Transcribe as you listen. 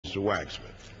Mr. Waxman.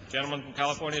 The gentleman from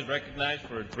California is recognized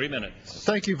for 3 minutes.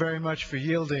 Thank you very much for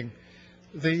yielding.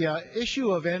 The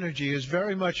issue of energy is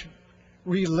very much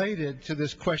related to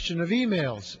this question of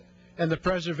emails and the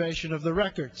preservation of the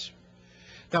records.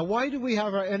 Now, why do we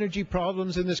have our energy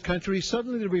problems in this country?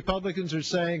 Suddenly the Republicans are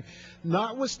saying,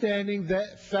 notwithstanding the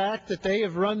fact that they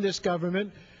have run this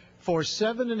government for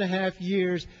 7.5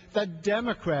 years, the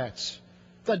Democrats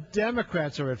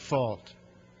are at fault.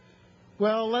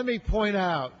 Well, let me point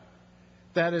out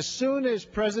that as soon as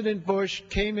President Bush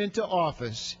came into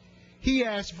office, he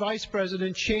asked Vice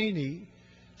President Cheney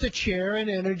to chair an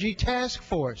energy task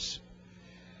force,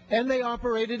 and they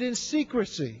operated in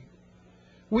secrecy.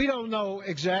 We don't know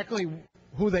exactly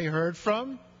who they heard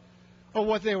from or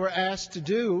what they were asked to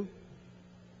do,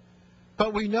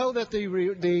 but we know that the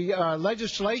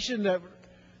legislation that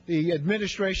the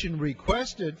administration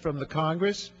requested from the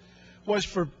Congress was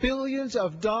for billions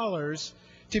of dollars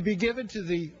to be given to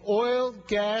the oil,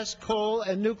 gas, coal,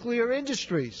 and nuclear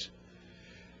industries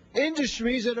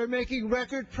that are making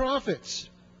record profits.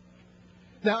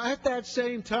 Now, at that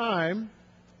same time,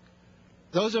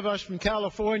 those of us from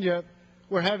California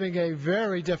were having a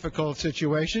very difficult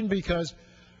situation because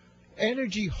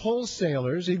energy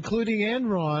wholesalers, including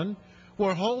Enron,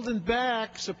 were holding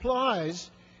back supplies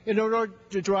in order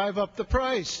to drive up the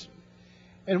price.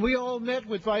 And we all met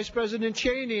with Vice President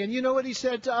Cheney, and you know what he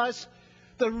said to us?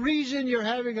 The reason you're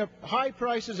having high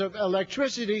prices of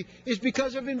electricity is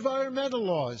because of environmental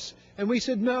laws. And we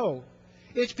said, no,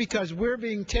 it's because we're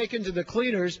being taken to the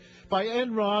cleaners by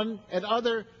Enron and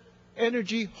other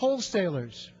energy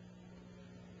wholesalers.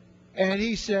 And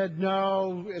he said,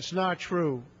 no, it's not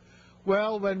true.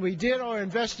 Well, when we did our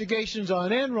investigations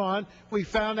on Enron, we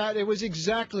found out it was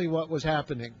exactly what was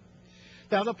happening.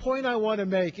 Now, the point I want to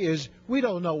make is we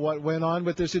don't know what went on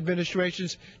with this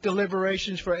administration's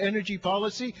deliberations for energy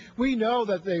policy. We know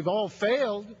that they've all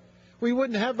failed. We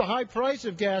wouldn't have the high price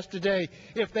of gas today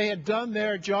if they had done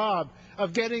their job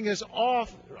of getting us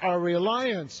off our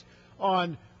reliance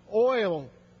on oil,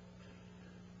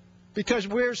 because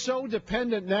we're so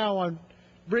dependent now on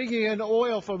bringing in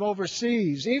oil from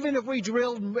overseas. Even if we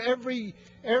drilled every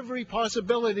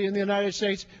possibility in the United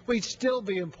States, we'd still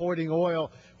be importing oil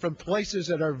from places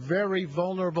that are very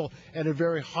vulnerable and are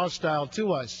very hostile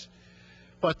to us.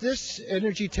 But this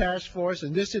energy task force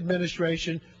and this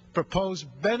administration proposed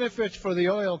benefits for the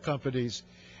oil companies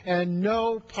and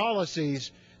no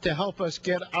policies to help us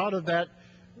get out of that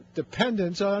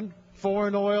dependence on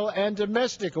foreign oil and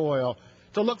domestic oil,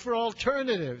 to look for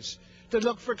alternatives, to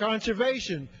look for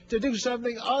conservation, to do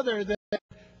something other than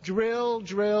drill,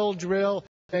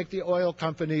 make the oil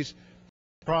companies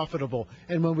profitable.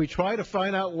 And when we try to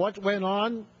find out what went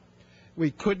on,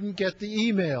 we couldn't get the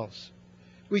emails.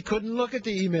 We couldn't look at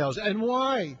the emails. And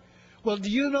why? Well, do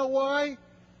you know why?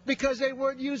 Because they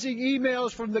weren't using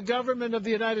emails from the government of the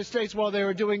United States while they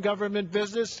were doing government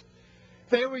business.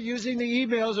 They were using the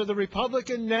emails of the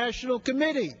Republican National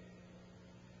Committee.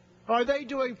 Are they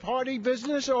doing party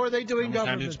business or are they doing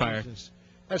government business?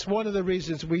 That's one of the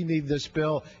reasons we need this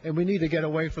bill, and we need to get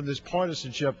away from this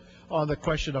partisanship on the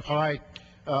question of high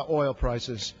oil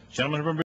prices. Gentleman from